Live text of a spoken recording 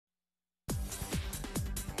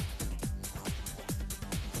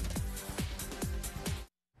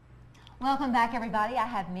Welcome back, everybody. I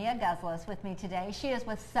have Mia Guzlas with me today. She is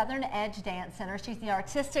with Southern Edge Dance Center. She's the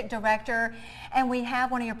artistic director, and we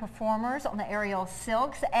have one of your performers on the aerial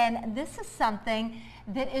silks. And this is something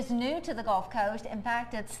that is new to the Gulf Coast. In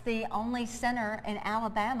fact, it's the only center in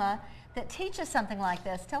Alabama that teaches something like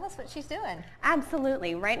this. Tell us what she's doing.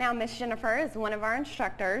 Absolutely. Right now, Miss Jennifer is one of our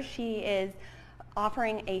instructors. She is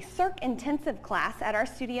offering a Cirque intensive class at our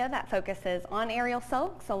studio that focuses on aerial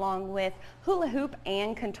silks along with hula hoop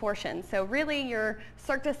and contortion. So really your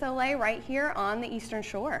Cirque du Soleil right here on the Eastern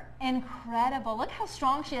Shore. Incredible. Look how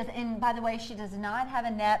strong she is. And by the way, she does not have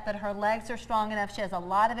a net, but her legs are strong enough. She has a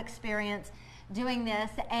lot of experience doing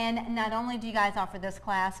this. And not only do you guys offer this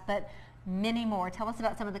class, but many more. Tell us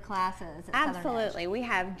about some of the classes at Absolutely. We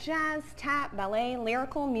have jazz, tap, ballet,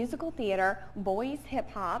 lyrical, musical theater, boys hip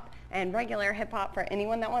hop, and regular hip hop for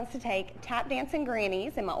anyone that wants to take, tap dance and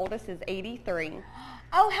grannies, and my oldest is 83.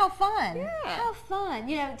 Oh, how fun. Yeah. How fun.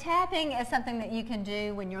 You know, tapping is something that you can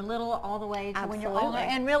do when you're little all the way to when you're older,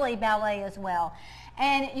 Absolutely. and really ballet as well.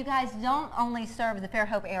 And you guys don't only serve the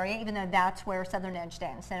Fairhope area, even though that's where Southern Edge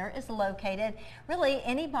Dance Center is located. Really,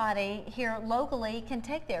 anybody here locally can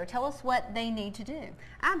take there. Tell us what they need to do.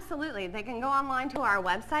 Absolutely. They can go online to our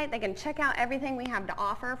website. They can check out everything we have to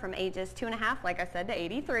offer from ages 2.5, like I said, to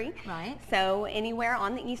 83. Right. So anywhere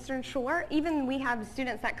on the Eastern Shore. Even we have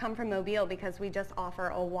students that come from Mobile because we just offer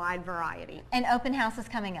a wide variety. And open house is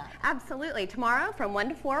coming up. Absolutely. Tomorrow from 1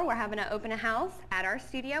 to 4, we're having an open house at our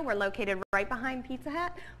studio. We're located right behind Pizza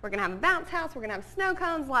Hut. We're going to have a bounce house. We're going to have snow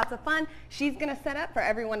cones, lots of fun. She's going to set up for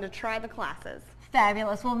everyone to try the classes.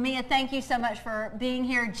 Fabulous. Well, Mia, thank you so much for being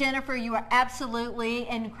here. Jennifer, you are absolutely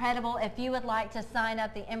incredible. If you would like to sign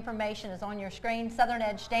up, the information is on your screen. Southern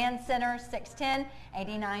Edge Dance Center,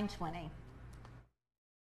 610-8920.